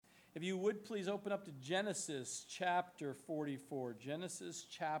If you would please open up to Genesis chapter 44. Genesis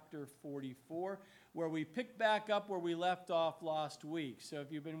chapter 44, where we pick back up where we left off last week. So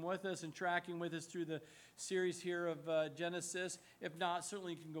if you've been with us and tracking with us through the series here of Genesis, if not,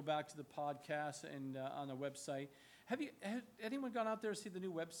 certainly you can go back to the podcast and on the website. Has anyone gone out there to see the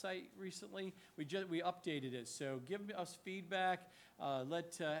new website recently? We updated it, so give us feedback.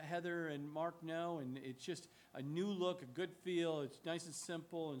 Let Heather and Mark know, and it's just a new look, a good feel. It's nice and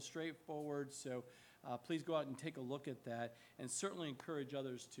simple and straightforward, so please go out and take a look at that, and certainly encourage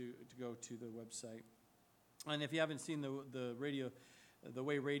others to go to the website. And if you haven't seen the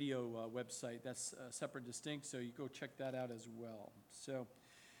Way Radio website, that's separate, distinct, so you go check that out as well. So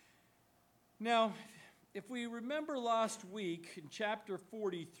now, if we remember last week in chapter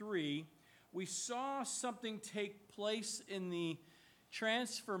 43, we saw something take place in the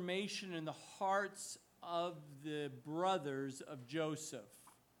transformation in the hearts of the brothers of Joseph.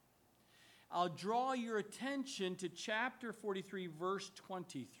 I'll draw your attention to chapter 43, verse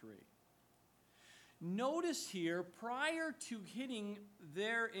 23. Notice here, prior to hitting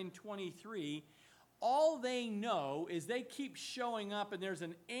there in 23, all they know is they keep showing up and there's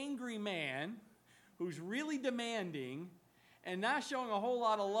an angry man who's really demanding and not showing a whole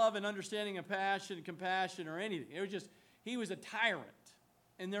lot of love and understanding and passion and compassion or anything. It was just, he was a tyrant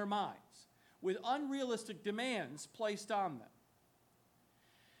in their minds with unrealistic demands placed on them.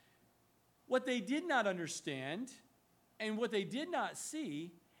 What they did not understand and what they did not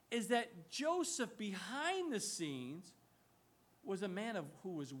see is that Joseph behind the scenes was a man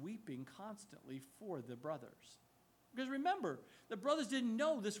who was weeping constantly for the brothers. Because remember, the brothers didn't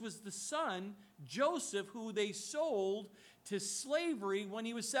know this was the son, Joseph, who they sold to slavery when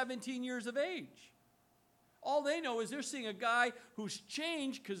he was 17 years of age. All they know is they're seeing a guy who's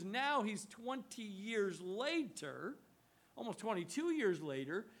changed because now he's 20 years later, almost 22 years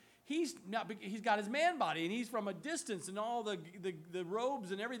later, he's got his man body and he's from a distance and all the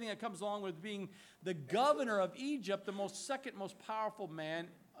robes and everything that comes along with being the governor of Egypt, the second most powerful man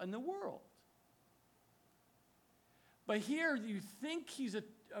in the world. But here you think he's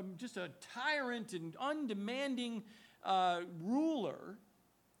just a tyrant and undemanding ruler.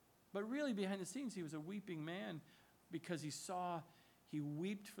 But really behind the scenes he was a weeping man because he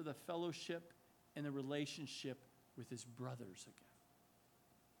wept for the fellowship and the relationship with his brothers again.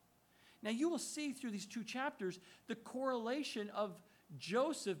 Now you will see through these two chapters the correlation of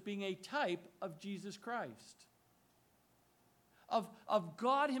Joseph being a type of Jesus Christ. Of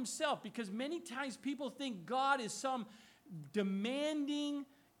God himself, because many times people think God is some demanding,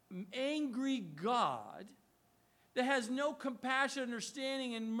 angry God that has no compassion,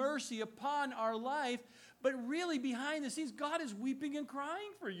 understanding, and mercy upon our life, but really behind the scenes, God is weeping and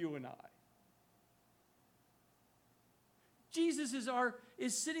crying for you and I. Jesus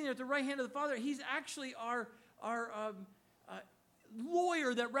is sitting there at the right hand of the Father. He's actually our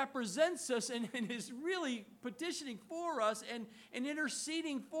lawyer that represents us and is really petitioning for us and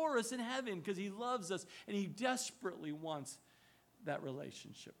interceding for us in heaven because he loves us and he desperately wants that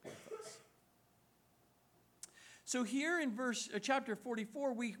relationship with us. So here in chapter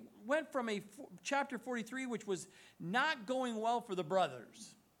 44, we went from chapter 43, which was not going well for the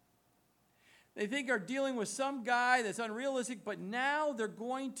brothers. They think are dealing with some guy that's unrealistic, but now they're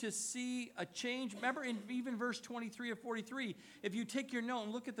going to see a change. Remember in even verse 23 of 43, if you take your note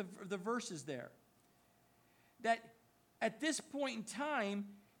and look at the verses there, that at this point in time,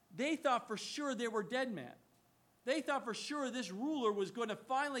 they thought for sure they were dead men. They thought for sure this ruler was going to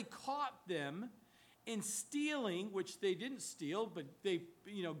finally caught them in stealing, which they didn't steal, but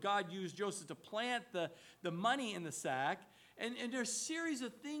God used Joseph to plant the money in the sack. And there's a series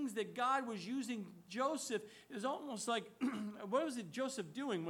of things that God was using Joseph. It was almost like, what was it Joseph doing?